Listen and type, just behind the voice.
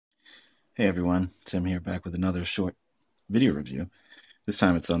Hey everyone, Tim here back with another short video review. This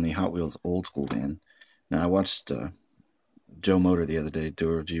time it's on the Hot Wheels old school van. Now I watched Joe Motor the other day do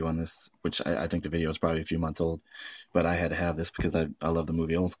a review on this, which I think the video is probably a few months old, but I had to have this because I love the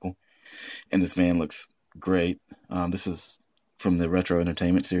movie Old School. And this van looks great. This is from the Retro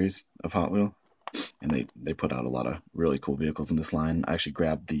Entertainment series of Hot Wheel, and they put out a lot of really cool vehicles in this line. I actually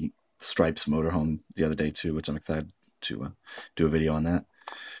grabbed the Stripes motorhome the other day too, which I'm excited to do a video on that.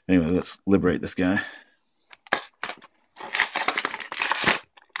 Anyway, let's liberate this guy.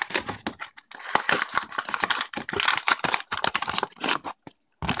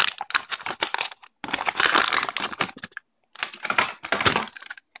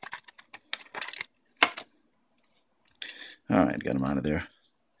 All right, got him out of there.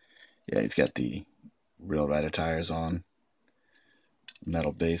 Yeah, he's got the Real Rider tires on,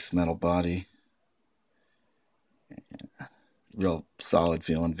 metal base, metal body, real solid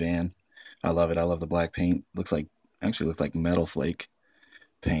feeling van. I love it. I love the black paint. Actually looks like metal flake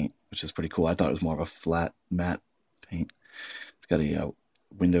paint, which is pretty cool. I thought it was more of a flat matte paint. It's got a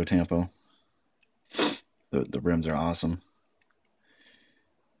window tampo. The rims are awesome.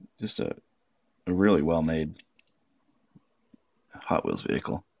 Just a really well made Hot Wheels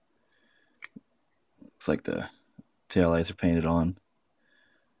vehicle. Looks like the taillights are painted on.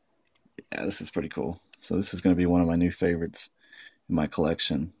 Yeah, this is pretty cool. So this is going to be one of my new favorites in my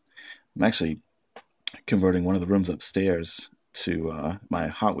collection. I'm actually converting one of the rooms upstairs to my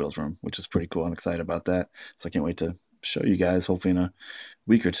Hot Wheels room, which is pretty cool. I'm excited about that. So I can't wait to show you guys, hopefully in a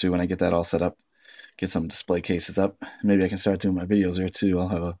week or two when I get that all set up, get some display cases up. Maybe I can start doing my videos there too. I'll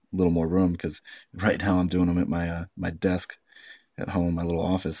have a little more room because right now I'm doing them at my desk at home, my little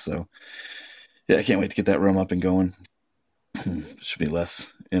office. So yeah, I can't wait to get that room up and going. Should be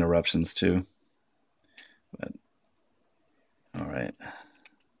less interruptions too. But all right.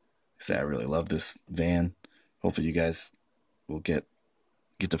 I really love this van. Hopefully you guys will get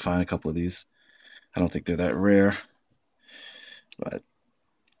to find a couple of these. I don't think they're that rare, but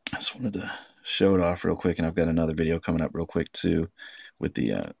I just wanted to show it off real quick. And I've got another video coming up real quick too with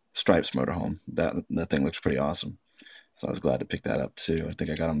the Stripes motorhome. That thing looks pretty awesome. So I was glad to pick that up too. I think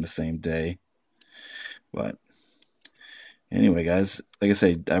I got them the same day. But anyway, guys, like I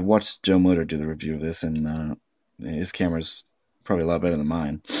say, I watched Joe Motor do the review of this, and his camera's probably a lot better than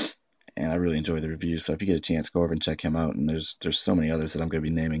mine. And I really enjoy the review. So if you get a chance, go over and check him out. And there's so many others that I'm going to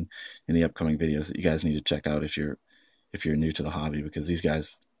be naming in the upcoming videos that you guys need to check out if you're new to the hobby, because these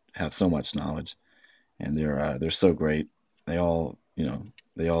guys have so much knowledge, and they're so great. They all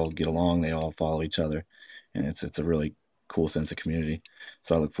they all get along. They all follow each other, and it's a really cool sense of community.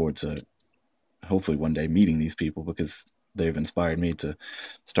 So I look forward to hopefully one day meeting these people, because they've inspired me to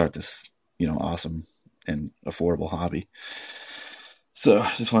start this awesome and affordable hobby. So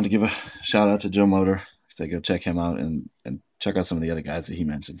just wanted to give a shout out to Joe Motor. So go check him out, and check out some of the other guys that he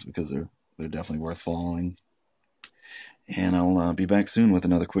mentions, because they're definitely worth following. And I'll be back soon with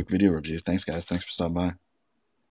another quick video review. Thanks, guys. Thanks for stopping by.